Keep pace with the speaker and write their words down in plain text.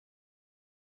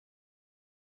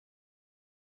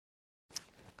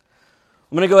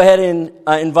I'm going to go ahead and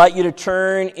invite you to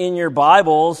turn in your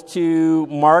Bibles to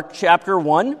Mark chapter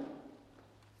 1.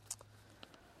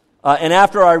 And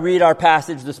after I read our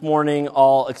passage this morning,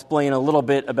 I'll explain a little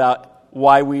bit about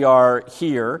why we are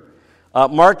here.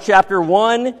 Mark chapter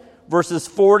 1, verses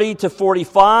 40 to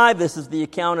 45. This is the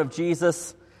account of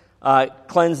Jesus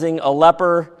cleansing a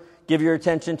leper. Give your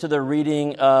attention to the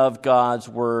reading of God's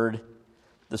word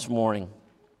this morning.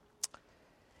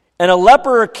 And a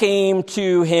leper came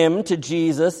to him, to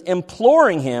Jesus,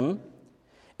 imploring him,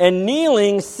 and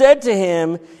kneeling said to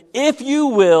him, "If you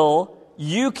will,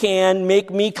 you can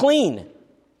make me clean."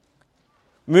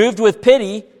 Moved with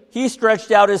pity, he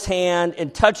stretched out his hand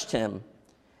and touched him,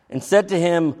 and said to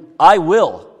him, "I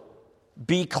will,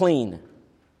 be clean."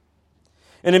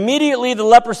 And immediately the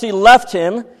leprosy left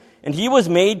him, and he was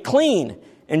made clean.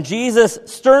 And Jesus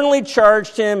sternly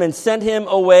charged him and sent him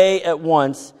away at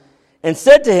once, and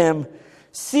said to him,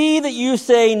 "See that you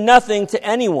say nothing to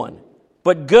anyone,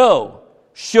 but go,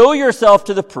 show yourself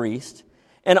to the priest,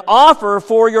 and offer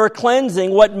for your cleansing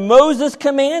what Moses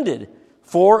commanded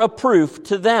for a proof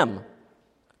to them."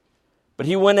 But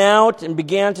he went out and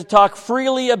began to talk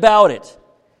freely about it,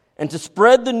 and to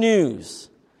spread the news,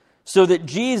 so that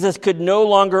Jesus could no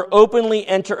longer openly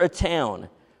enter a town,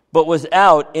 but was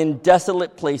out in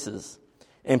desolate places,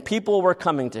 and people were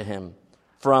coming to him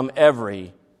from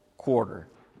every quarter.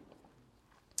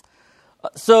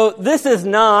 So this is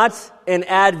not an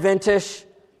Adventish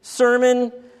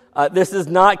sermon. This is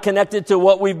not connected to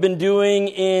what we've been doing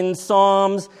in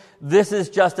Psalms. This is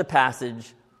just a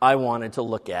passage I wanted to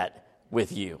look at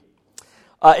with you.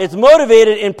 It's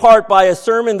motivated in part by a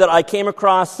sermon that I came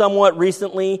across somewhat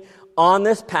recently on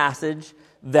this passage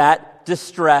that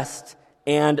distressed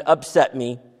and upset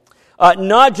me.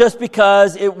 Not just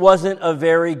because it wasn't a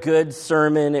very good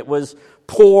sermon, it was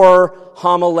poor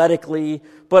homiletically,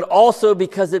 but also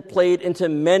because it played into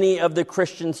many of the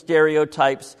Christian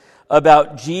stereotypes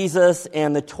about Jesus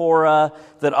and the Torah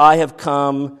that I have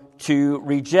come to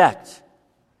reject.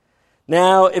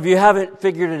 Now, if you haven't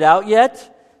figured it out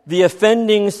yet, the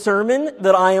offending sermon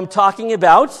that I am talking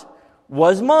about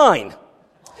was mine.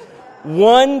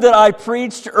 One that I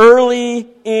preached early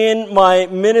in my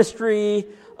ministry,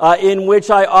 in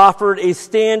which I offered a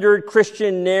standard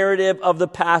Christian narrative of the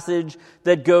passage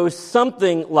that goes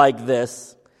something like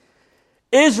this.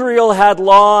 Israel had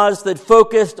laws that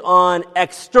focused on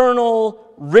external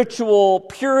ritual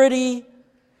purity.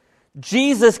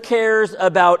 Jesus cares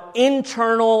about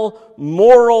internal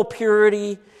moral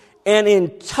purity, and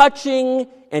in touching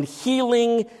and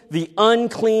healing the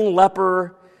unclean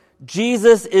leper,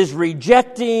 Jesus is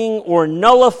rejecting or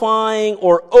nullifying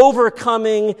or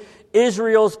overcoming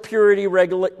Israel's purity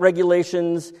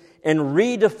regulations and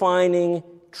redefining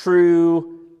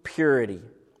true purity.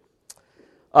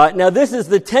 Now, this is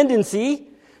the tendency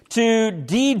to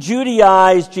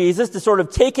de-Judaize Jesus, to sort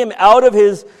of take him out of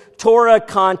his Torah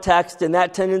context, and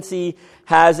that tendency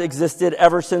has existed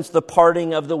ever since the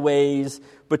parting of the ways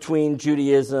between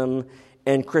Judaism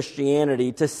and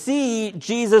Christianity, to see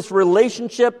Jesus'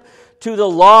 relationship to the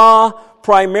law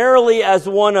primarily as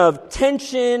one of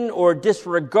tension or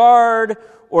disregard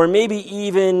or maybe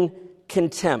even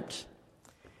contempt.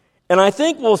 And I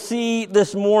think we'll see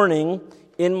this morning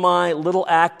in my little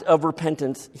act of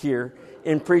repentance here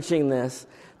in preaching this,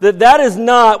 that is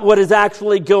not what is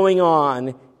actually going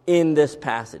on in this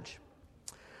passage.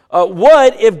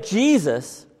 What if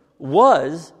Jesus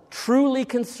was truly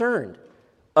concerned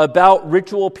about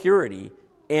ritual purity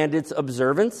and its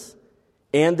observance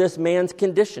and this man's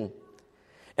condition?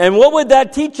 And what would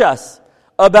that teach us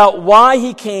about why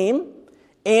he came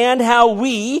and how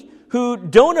we, who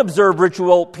don't observe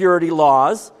ritual purity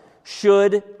laws,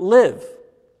 should live?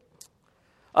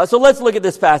 So let's look at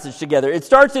this passage together. It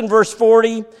starts in verse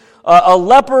 40. A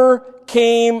leper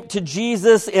came to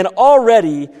Jesus, and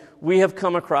already we have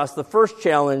come across the first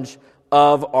challenge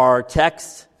of our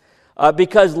text,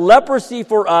 because leprosy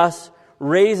for us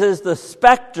raises the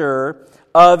specter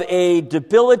of a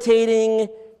debilitating,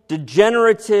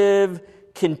 degenerative,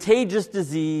 contagious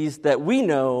disease that we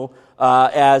know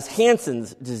as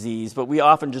Hansen's disease, but we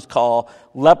often just call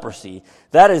leprosy.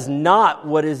 That is not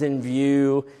what is in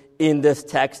view in this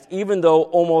text, even though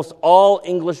almost all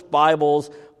English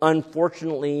Bibles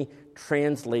unfortunately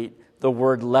translate the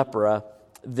word lepra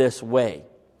this way.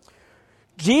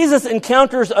 Jesus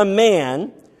encounters a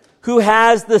man who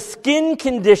has the skin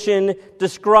condition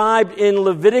described in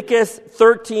Leviticus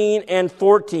 13 and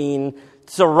 14,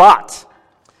 tzara'at.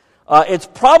 It's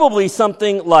probably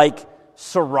something like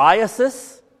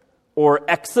psoriasis or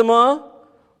eczema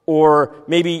or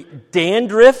maybe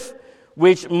dandruff,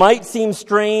 which might seem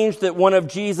strange that one of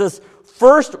Jesus'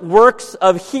 first works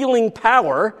of healing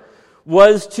power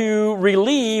was to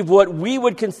relieve what we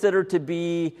would consider to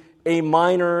be a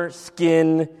minor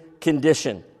skin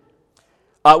condition.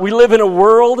 We live in a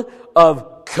world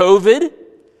of COVID,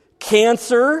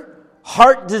 cancer,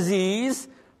 heart disease,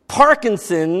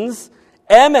 Parkinson's,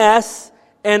 MS,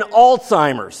 and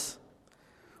Alzheimer's.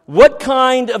 What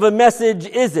kind of a message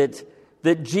is it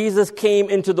that Jesus came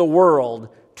into the world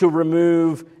to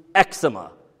remove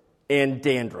eczema and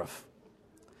dandruff?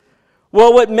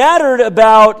 Well, what mattered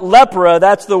about lepra,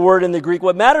 that's the word in the Greek,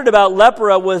 what mattered about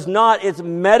lepra was not its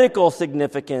medical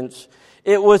significance.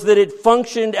 It was that it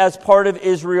functioned as part of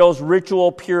Israel's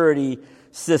ritual purity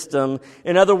system.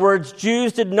 In other words,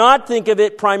 Jews did not think of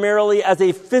it primarily as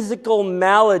a physical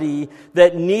malady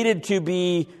that needed to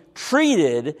be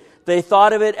treated. They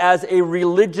thought of it as a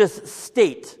religious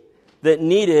state that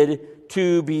needed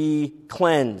to be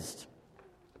cleansed.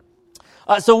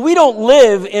 So we don't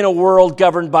live in a world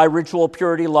governed by ritual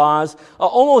purity laws.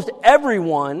 Almost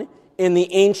everyone in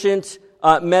the ancient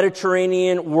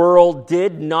Mediterranean world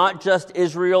did, not just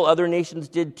Israel, other nations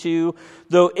did too,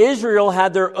 though Israel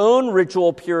had their own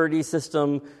ritual purity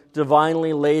system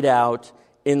divinely laid out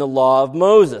in the law of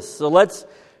Moses. So let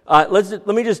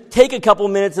me just take a couple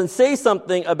minutes and say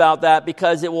something about that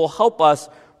because it will help us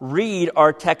read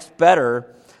our text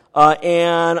better.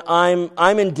 And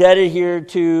I'm indebted here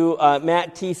to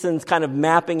Matt Thiessen's kind of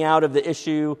mapping out of the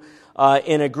issue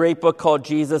in a great book called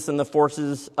Jesus and the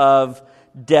Forces of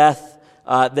Death.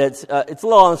 It's a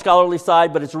little on the scholarly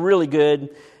side, but it's really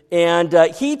good. And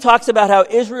he talks about how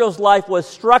Israel's life was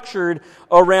structured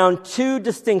around two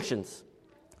distinctions: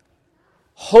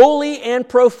 holy and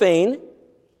profane.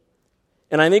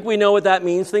 And I think we know what that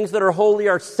means. Things that are holy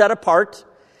are set apart.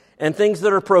 And things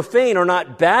that are profane are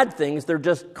not bad things, they're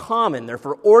just common. They're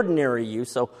for ordinary use,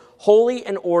 so holy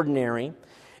and ordinary.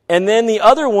 And then the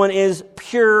other one is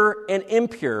pure and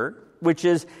impure, which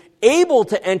is able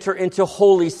to enter into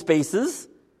holy spaces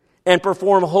and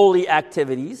perform holy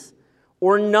activities,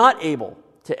 or not able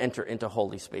to enter into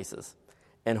holy spaces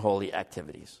and holy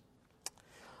activities.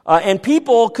 And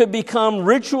people could become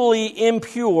ritually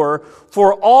impure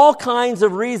for all kinds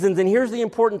of reasons. And here's the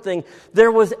important thing.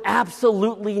 There was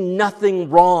absolutely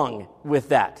nothing wrong with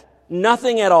that.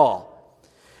 Nothing at all.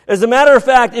 As a matter of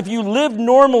fact, if you live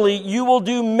normally, you will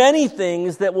do many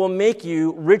things that will make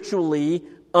you ritually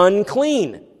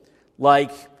unclean.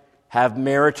 Like have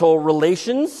marital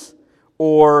relations,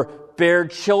 or bear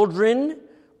children,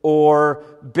 or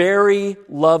bury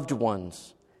loved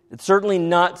ones. It's certainly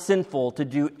not sinful to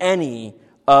do any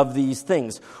of these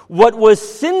things. What was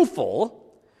sinful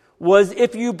was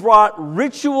if you brought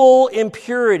ritual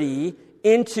impurity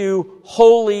into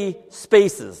holy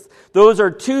spaces. Those are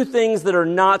two things that are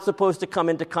not supposed to come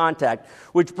into contact,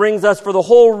 which brings us for the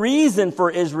whole reason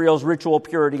for Israel's ritual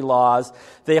purity laws.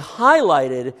 They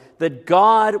highlighted that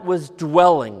God was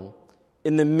dwelling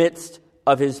in the midst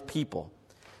of his people.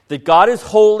 That God is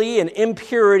holy and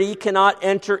impurity cannot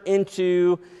enter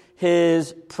into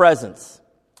his presence.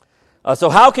 So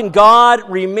how can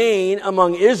God remain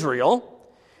among Israel?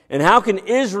 And how can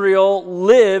Israel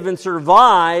live and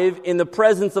survive in the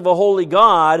presence of a holy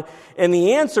God? And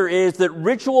the answer is that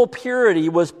ritual purity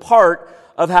was part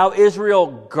of how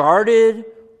Israel guarded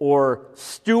or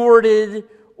stewarded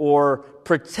or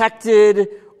protected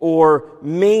or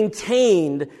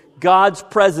maintained God's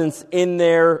presence in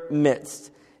their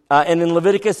midst. And in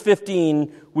Leviticus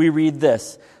 15, we read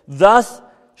this: Thus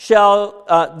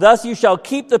you shall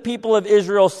keep the people of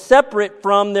Israel separate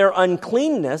from their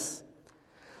uncleanness,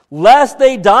 lest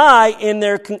they die in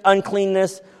their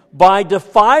uncleanness by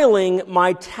defiling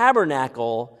my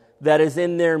tabernacle that is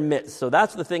in their midst. So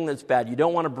that's the thing that's bad. You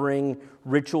don't want to bring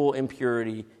ritual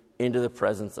impurity into the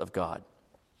presence of God.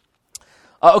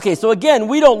 Okay, so again,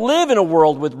 we don't live in a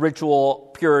world with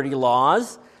ritual purity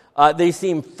laws. They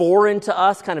seem foreign to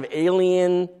us, kind of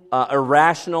alien,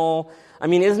 irrational. I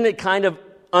mean, isn't it kind of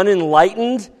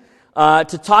unenlightened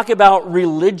to talk about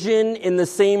religion in the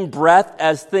same breath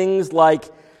as things like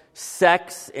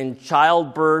sex and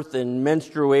childbirth and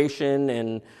menstruation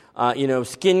and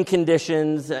skin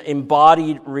conditions,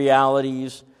 embodied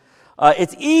realities?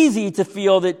 It's easy to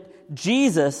feel that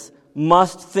Jesus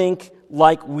must think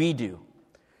like we do.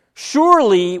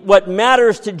 Surely what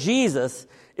matters to Jesus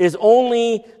is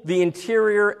only the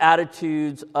interior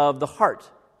attitudes of the heart,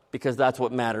 because that's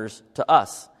what matters to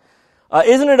us.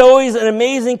 Isn't it always an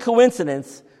amazing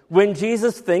coincidence when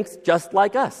Jesus thinks just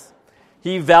like us?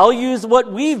 He values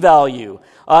what we value.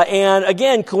 And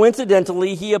again,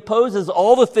 coincidentally, he opposes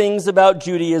all the things about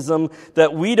Judaism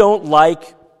that we don't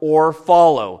like or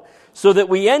follow. so that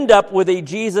we end up with a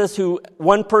Jesus who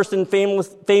one person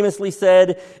famously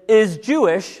said is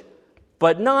Jewish,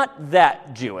 but not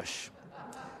that Jewish.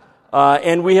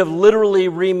 And we have literally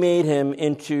remade him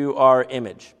into our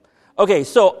image. Okay,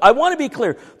 so I want to be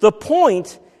clear. The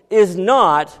point is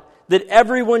not that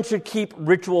everyone should keep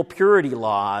ritual purity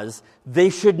laws. They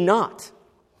should not.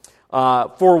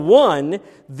 For one,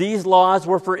 these laws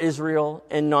were for Israel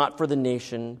and not for the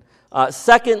nation.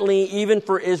 Secondly, even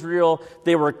for Israel,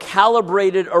 they were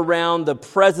calibrated around the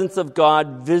presence of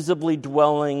God visibly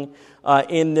dwelling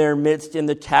in their midst in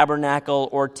the tabernacle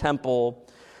or temple.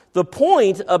 The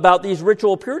point about these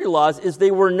ritual purity laws is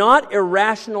they were not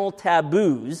irrational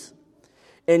taboos,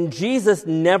 and Jesus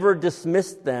never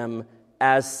dismissed them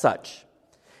as such.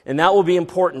 And that will be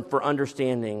important for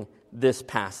understanding this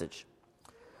passage.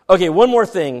 Okay, one more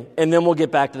thing, and then we'll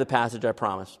get back to the passage, I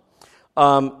promise.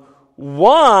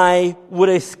 Why would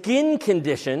a skin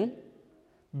condition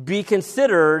be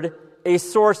considered a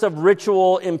source of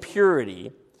ritual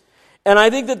impurity? And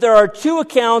I think that there are two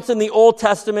accounts in the Old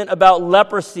Testament about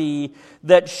leprosy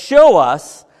that show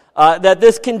us that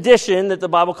this condition that the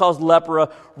Bible calls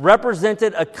lepra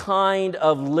represented a kind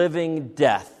of living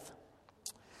death.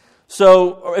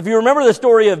 So if you remember the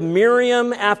story of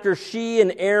Miriam after she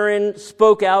and Aaron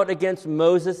spoke out against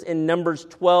Moses in Numbers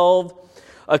 12,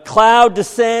 a cloud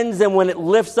descends, and when it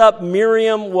lifts up,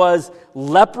 Miriam was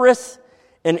leprous,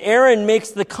 and Aaron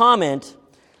makes the comment,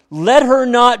 "Let her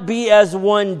not be as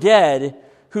one dead,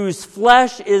 whose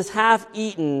flesh is half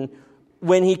eaten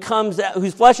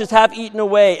whose flesh is half eaten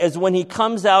away as when he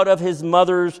comes out of his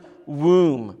mother's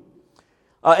womb."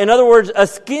 In other words, a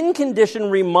skin condition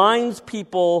reminds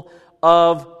people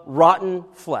of rotten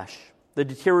flesh, the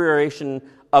deterioration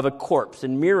of a corpse,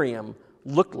 and Miriam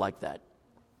looked like that.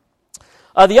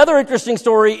 The other interesting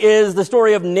story is the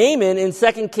story of Naaman in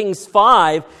 2 Kings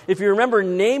 5. If you remember,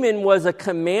 Naaman was a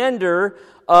commander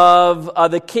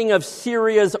of the king of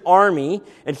Syria's army,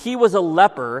 and he was a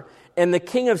leper, and the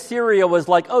king of Syria was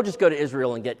like, "Oh, just go to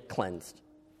Israel and get cleansed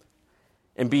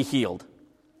and be healed."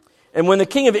 And when the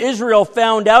king of Israel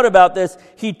found out about this,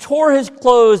 he tore his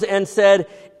clothes and said,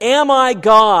 "Am I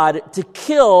God to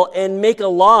kill and make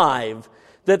alive,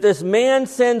 that this man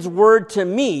sends word to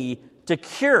me to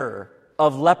cure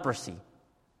of leprosy?"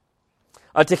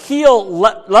 To heal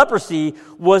leprosy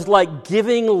was like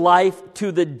giving life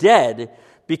to the dead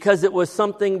because it was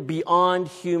something beyond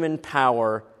human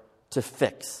power to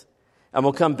fix. And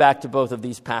we'll come back to both of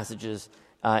these passages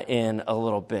in a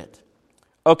little bit.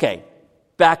 Okay,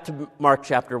 back to Mark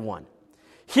chapter 1.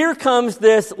 Here comes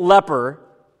this leper,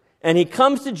 and he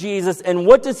comes to Jesus, and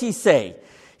what does he say?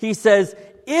 He says,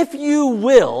 if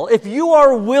you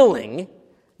are willing,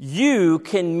 you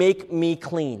can make me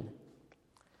clean.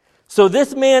 So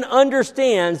this man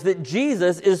understands that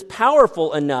Jesus is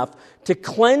powerful enough to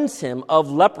cleanse him of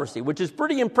leprosy, which is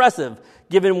pretty impressive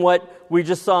given what we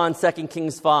just saw in 2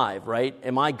 Kings 5, right?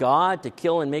 Am I God to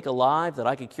kill and make alive that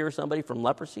I could cure somebody from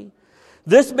leprosy?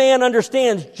 This man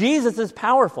understands Jesus is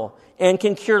powerful and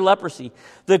can cure leprosy.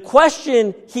 The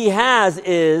question he has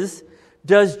is,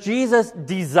 does Jesus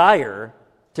desire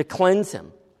to cleanse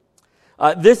him?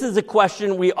 This is a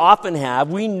question we often have.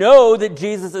 We know that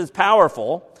Jesus is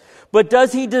powerful, but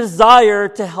does he desire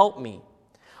to help me?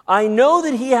 I know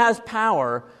that he has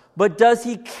power, but does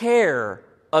he care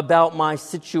about my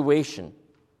situation?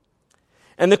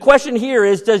 And the question here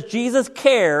is, does Jesus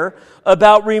care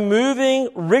about removing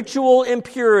ritual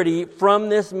impurity from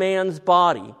this man's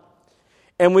body?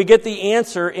 And we get the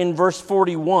answer in verse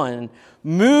 41.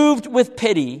 Moved with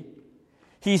pity,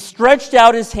 he stretched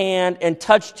out his hand and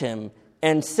touched him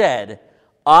and said,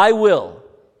 I will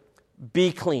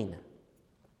be clean.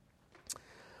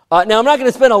 Now, I'm not going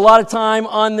to spend a lot of time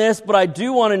on this, but I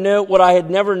do want to note what I had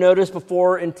never noticed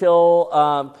before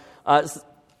until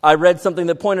I read something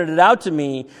that pointed it out to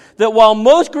me, that while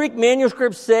most Greek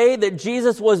manuscripts say that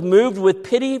Jesus was moved with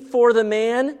pity for the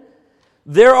man,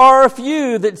 there are a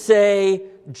few that say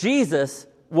Jesus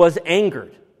was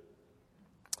angered.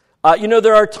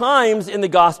 There are times in the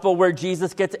gospel where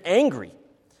Jesus gets angry.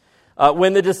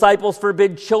 When the disciples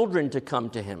forbid children to come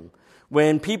to him.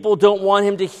 When people don't want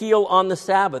him to heal on the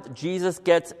Sabbath, Jesus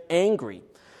gets angry.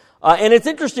 And it's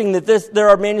interesting that there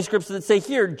are manuscripts that say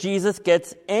here, Jesus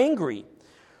gets angry.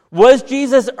 Was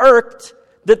Jesus irked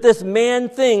that this man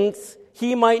thinks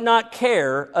he might not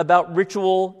care about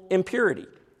ritual impurity?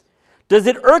 Does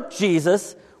it irk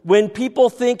Jesus when people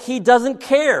think he doesn't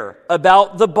care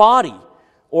about the body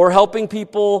or helping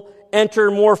people enter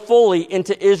more fully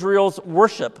into Israel's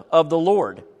worship of the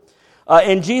Lord?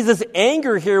 And Jesus'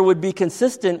 anger here would be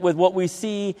consistent with what we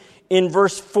see in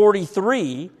verse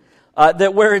 43,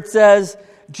 that where it says,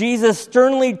 Jesus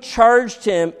sternly charged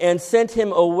him and sent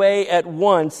him away at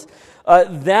once,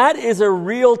 that is a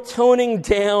real toning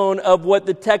down of what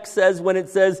the text says when it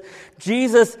says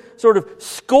Jesus sort of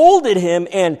scolded him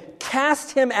and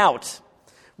cast him out,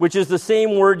 which is the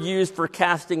same word used for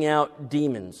casting out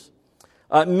demons.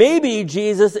 Maybe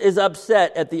Jesus is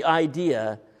upset at the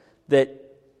idea that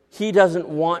he doesn't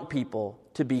want people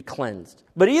to be cleansed.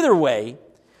 But either way,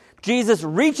 Jesus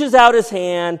reaches out his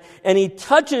hand and he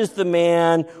touches the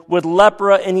man with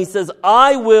lepra and he says,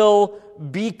 "I will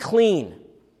be clean."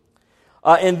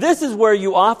 And this is where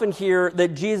you often hear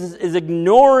that Jesus is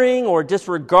ignoring or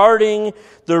disregarding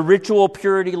the ritual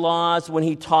purity laws when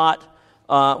he touched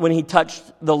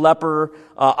the leper.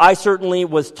 I certainly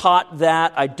was taught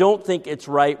that. I don't think it's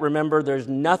right. Remember, there's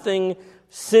nothing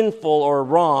sinful or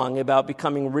wrong about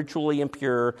becoming ritually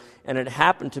impure, and it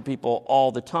happened to people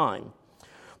all the time.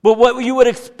 But what you would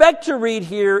expect to read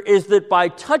here is that by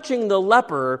touching the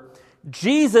leper,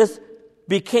 Jesus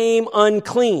became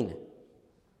unclean.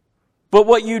 But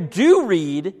what you do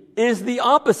read is the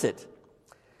opposite,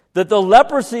 that the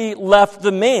leprosy left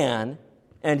the man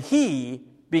and he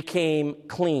became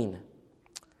clean.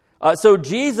 So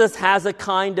Jesus has a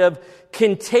kind of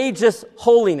contagious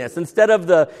holiness. Instead of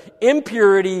the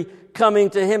impurity coming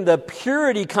to him, the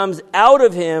purity comes out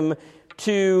of him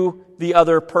to the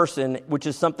other person, which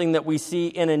is something that we see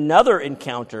in another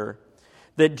encounter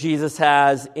that Jesus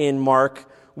has in Mark,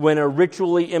 when a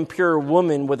ritually impure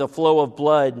woman with a flow of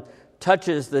blood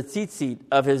touches the tzitzit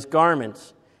of his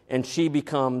garments and she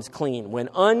becomes clean. When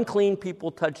unclean people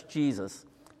touch Jesus,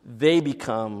 they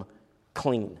become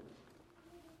clean.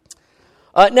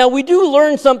 Now, we do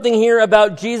learn something here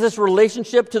about Jesus'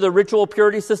 relationship to the ritual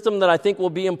purity system that I think will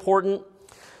be important.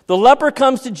 The leper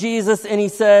comes to Jesus and he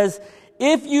says,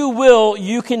 "If you will,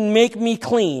 you can make me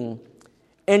clean."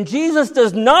 And Jesus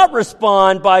does not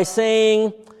respond by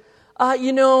saying,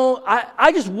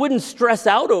 I just wouldn't stress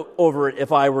out over it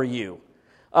if I were you.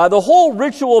 The whole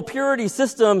ritual purity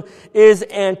system is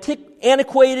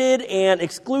antiquated and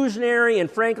exclusionary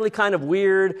and frankly kind of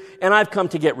weird, and I've come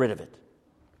to get rid of it.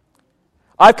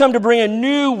 I've come to bring a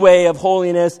new way of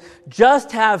holiness.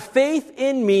 Just have faith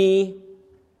in me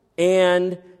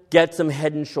and get some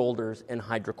Head and Shoulders and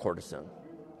hydrocortisone.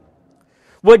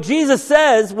 What Jesus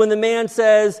says when the man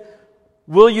says,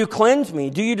 "Will you cleanse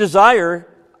me? Do you desire?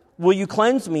 Will you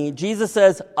cleanse me?" Jesus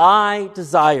says, "I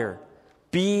desire.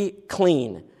 Be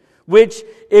clean." Which,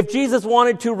 if Jesus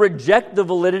wanted to reject the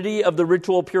validity of the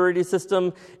ritual purity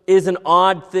system, is an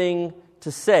odd thing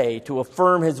to say, to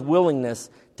affirm his willingness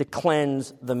to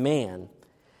cleanse the man.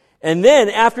 And then,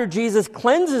 after Jesus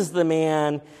cleanses the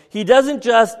man, he doesn't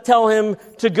just tell him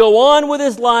to go on with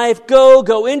his life,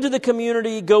 go into the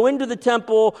community, go into the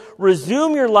temple,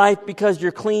 resume your life because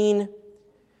you're clean.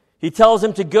 He tells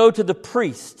him to go to the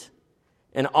priest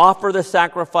and offer the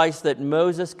sacrifice that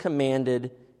Moses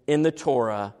commanded in the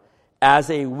Torah as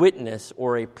a witness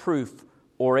or a proof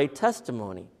or a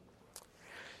testimony.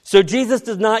 So Jesus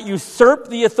does not usurp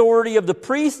the authority of the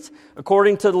priest.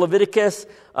 According to Leviticus,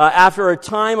 after a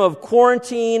time of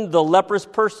quarantine, the leprous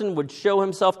person would show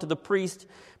himself to the priest,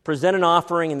 present an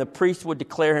offering, and the priest would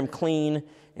declare him clean.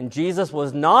 And Jesus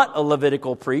was not a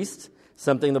Levitical priest,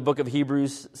 something the book of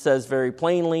Hebrews says very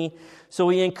plainly. So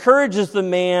he encourages the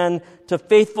man to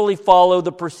faithfully follow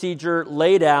the procedure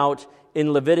laid out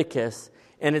in Leviticus.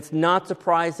 And it's not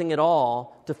surprising at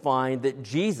all to find that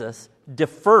Jesus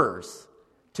defers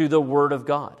to the Word of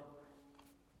God.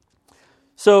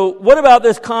 So what about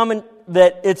this comment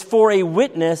that it's for a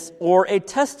witness or a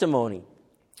testimony?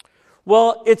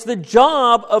 Well, it's the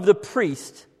job of the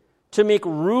priest to make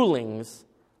rulings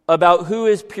about who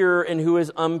is pure and who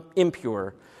is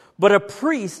impure. But a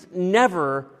priest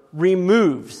never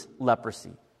removes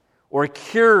leprosy or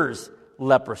cures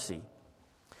leprosy.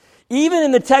 Even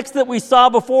in the text that we saw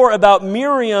before about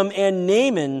Miriam and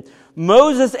Naaman,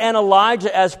 Moses and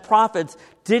Elijah as prophets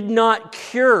did not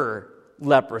cure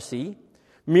leprosy.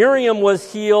 Miriam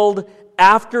was healed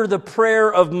after the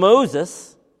prayer of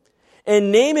Moses,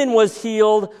 and Naaman was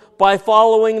healed by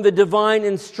following the divine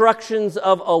instructions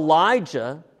of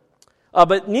Elijah.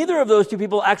 But neither of those two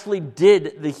people actually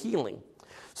did the healing.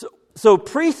 So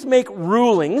priests make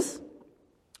rulings,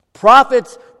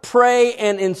 prophets pray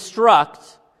and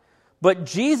instruct, but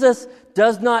Jesus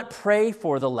does not pray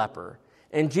for the leper,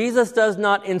 and Jesus does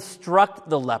not instruct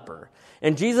the leper,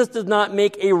 and Jesus does not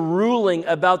make a ruling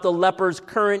about the leper's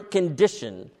current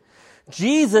condition.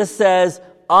 Jesus says,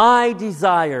 "I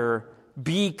desire,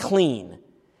 be clean."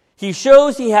 He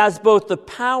shows he has both the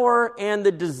power and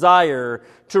the desire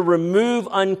to remove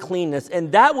uncleanness,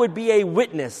 and that would be a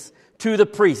witness to the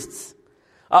priests.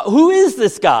 Who is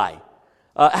this guy?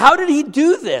 How did he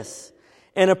do this?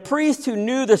 And a priest who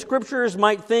knew the scriptures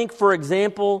might think, for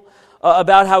example,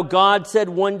 about how God said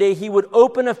one day he would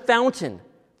open a fountain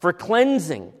for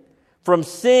cleansing from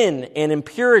sin and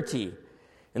impurity.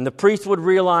 And the priest would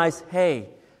realize, hey,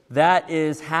 that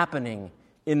is happening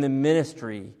in the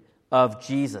ministry of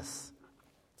Jesus.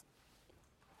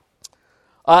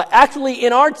 Actually,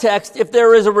 in our text, if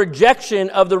there is a rejection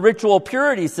of the ritual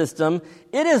purity system,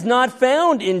 it is not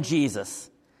found in Jesus.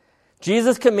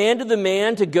 Jesus commanded the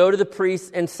man to go to the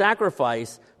priest and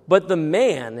sacrifice, but the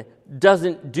man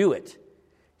doesn't do it.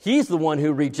 He's the one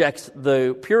who rejects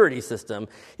the purity system.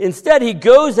 Instead, he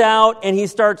goes out and he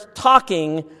starts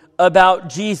talking about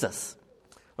Jesus.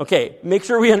 Okay, make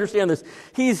sure we understand this.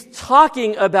 He's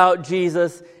talking about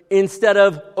Jesus instead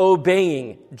of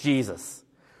obeying Jesus.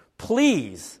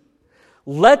 Please,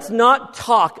 let's not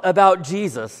talk about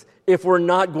Jesus if we're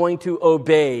not going to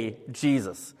obey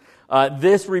Jesus.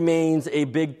 This remains a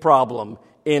big problem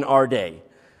in our day.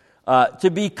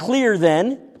 To be clear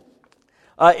then,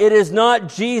 it is not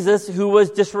Jesus who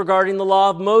was disregarding the law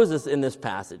of Moses in this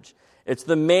passage. It's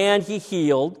the man he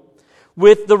healed,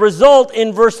 with the result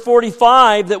in verse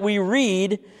 45 that we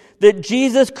read that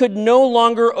Jesus could no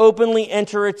longer openly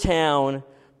enter a town,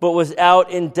 but was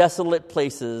out in desolate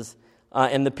places,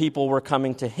 and the people were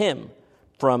coming to him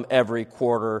from every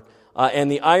quarter. And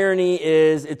the irony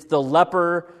is, it's the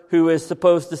leper who is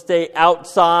supposed to stay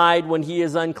outside when he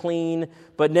is unclean,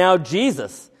 but now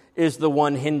Jesus is the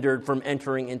one hindered from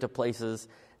entering into places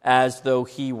as though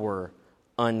he were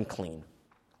unclean.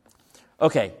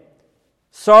 Okay,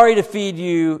 sorry to feed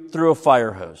you through a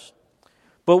fire hose,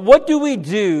 but what do we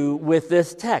do with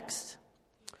this text?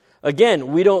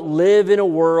 Again, we don't live in a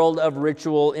world of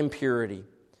ritual impurity.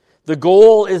 The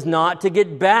goal is not to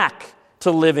get back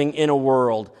to living in a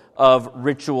world of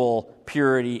ritual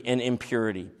purity and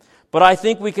impurity. But I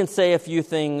think we can say a few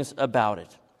things about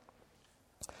it.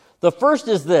 The first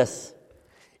is this: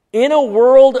 in a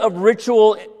world of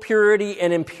ritual purity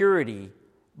and impurity,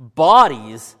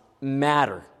 bodies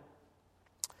matter.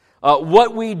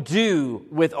 What we do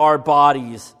with our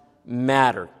bodies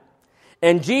matter.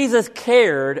 And Jesus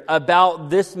cared about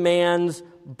this man's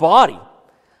body.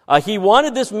 He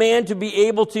wanted this man to be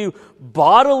able to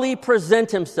bodily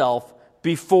present himself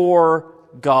before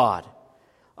God.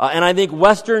 And I think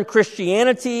Western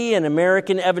Christianity and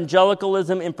American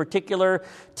evangelicalism in particular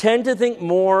tend to think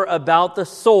more about the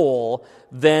soul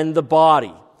than the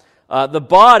body. The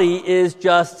body is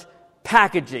just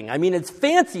packaging. I mean, it's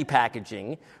fancy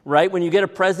packaging, right? When you get a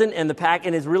present and the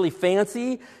packaging is really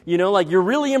fancy, you know, like you're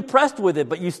really impressed with it,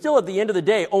 but you still at the end of the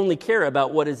day only care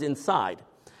about what is inside.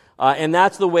 And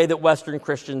that's the way that Western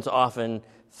Christians often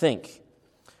think.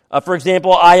 For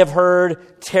example, I have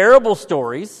heard terrible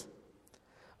stories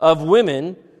of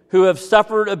women who have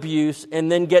suffered abuse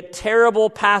and then get terrible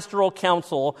pastoral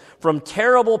counsel from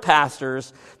terrible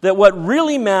pastors that what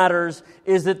really matters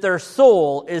is that their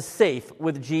soul is safe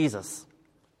with Jesus.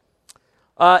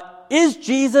 Is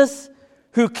Jesus,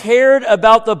 who cared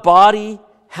about the body,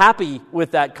 happy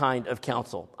with that kind of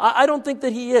counsel? I don't think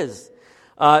that he is.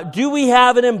 Do we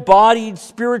have an embodied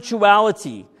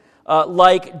spirituality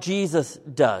like Jesus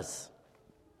does?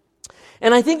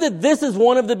 And I think that this is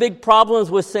one of the big problems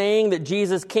with saying that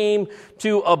Jesus came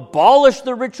to abolish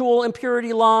the ritual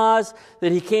impurity laws,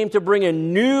 that he came to bring a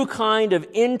new kind of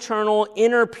internal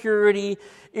inner purity,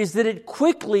 is that it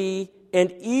quickly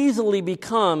and easily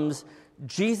becomes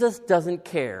Jesus doesn't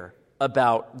care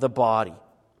about the body.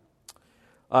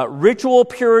 Ritual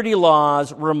purity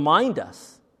laws remind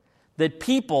us that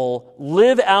people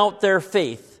live out their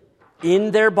faith in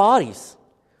their bodies.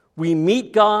 We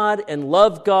meet God and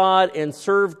love God and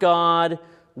serve God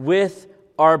with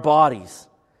our bodies.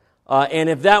 And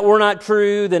if that were not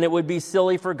true, then it would be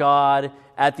silly for God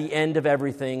at the end of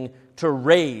everything to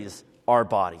raise our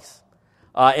bodies.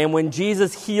 And when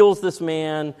Jesus heals this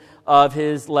man of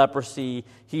his leprosy,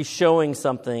 he's showing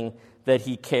something that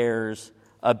he cares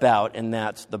about, and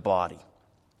that's the body.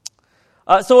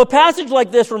 So a passage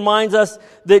like this reminds us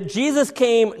that Jesus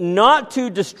came not to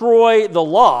destroy the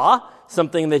law,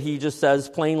 something that he just says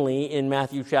plainly in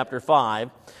Matthew chapter 5.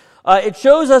 It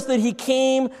shows us that he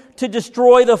came to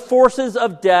destroy the forces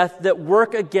of death that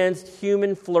work against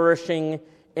human flourishing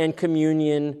and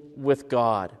communion with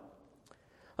God.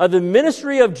 The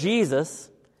ministry of Jesus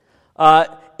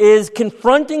is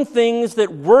confronting things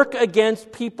that work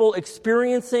against people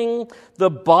experiencing the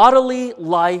bodily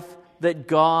life that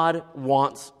God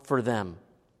wants for them.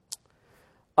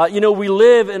 We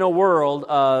live in a world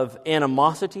of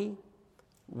animosity,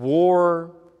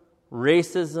 war,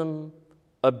 racism,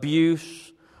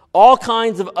 abuse, all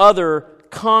kinds of other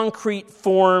concrete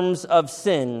forms of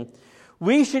sin,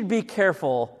 we should be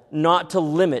careful not to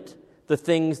limit the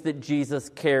things that Jesus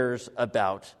cares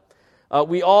about.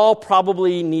 We all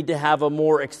probably need to have a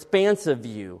more expansive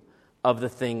view of the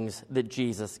things that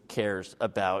Jesus cares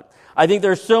about. I think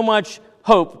there's so much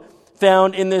hope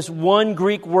found in this one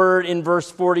Greek word in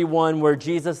verse 41 where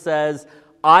Jesus says,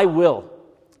 I will,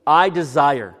 I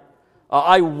desire,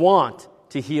 I want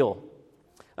to heal.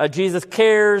 Jesus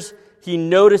cares, he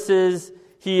notices,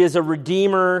 he is a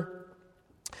redeemer.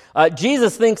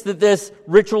 Jesus thinks that this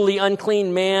ritually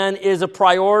unclean man is a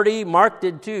priority. Mark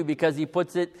did too, because he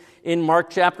puts it in Mark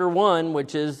chapter 1,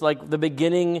 which is like the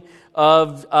beginning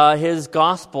of his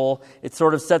gospel. It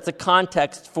sort of sets a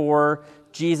context for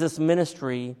Jesus'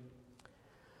 ministry.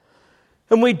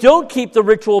 And we don't keep the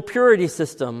ritual purity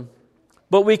system,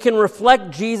 but we can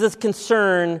reflect Jesus'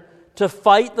 concern to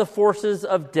fight the forces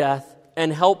of death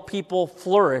and help people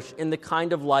flourish in the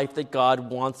kind of life that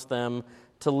God wants them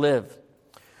to live.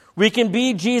 We can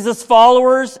be Jesus'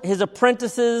 followers, his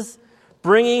apprentices,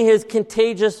 bringing his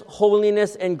contagious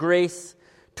holiness and grace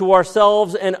to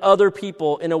ourselves and other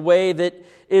people in a way that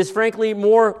is frankly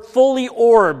more fully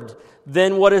orbed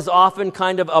than what is often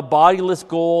kind of a bodiless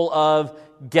goal of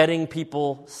getting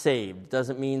people saved.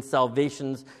 Doesn't mean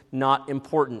salvation's not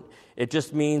important. It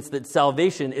just means that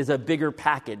salvation is a bigger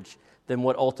package than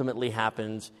what ultimately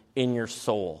happens in your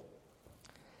soul.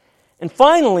 And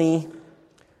finally,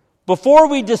 before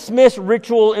we dismiss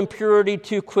ritual impurity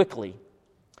too quickly,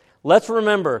 let's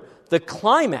remember the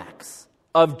climax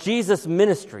of Jesus'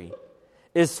 ministry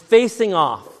is facing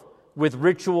off with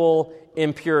ritual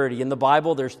impurity. In the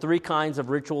Bible, there's three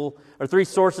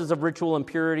sources of ritual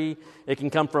impurity. It can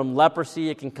come from leprosy,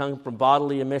 it can come from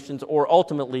bodily emissions, or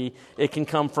ultimately, it can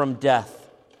come from death.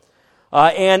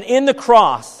 And in the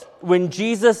cross, when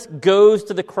Jesus goes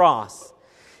to the cross,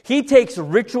 he takes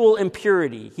ritual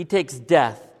impurity, he takes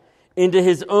death into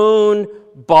his own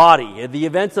body. The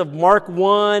events of Mark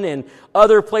 1 and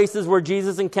other places where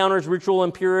Jesus encounters ritual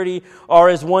impurity are,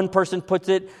 as one person puts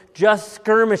it, just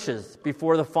skirmishes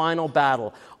before the final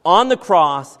battle. On the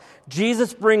cross,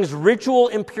 Jesus brings ritual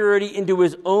impurity into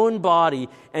his own body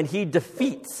and he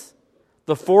defeats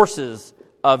the forces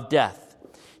of death.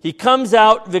 He comes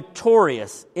out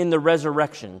victorious in the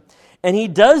resurrection. And he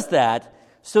does that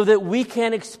so that we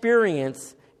can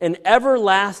experience an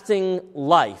everlasting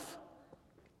life.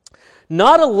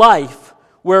 Not a life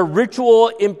where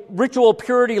ritual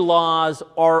purity laws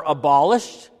are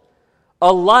abolished,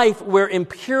 a life where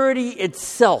impurity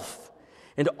itself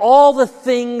and all the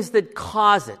things that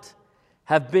cause it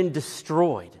have been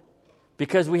destroyed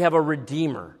because we have a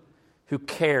Redeemer who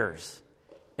cares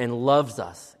and loves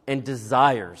us and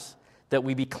desires that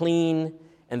we be clean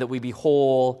and that we be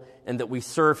whole and that we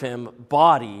serve him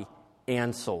body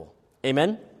and soul.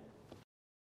 Amen?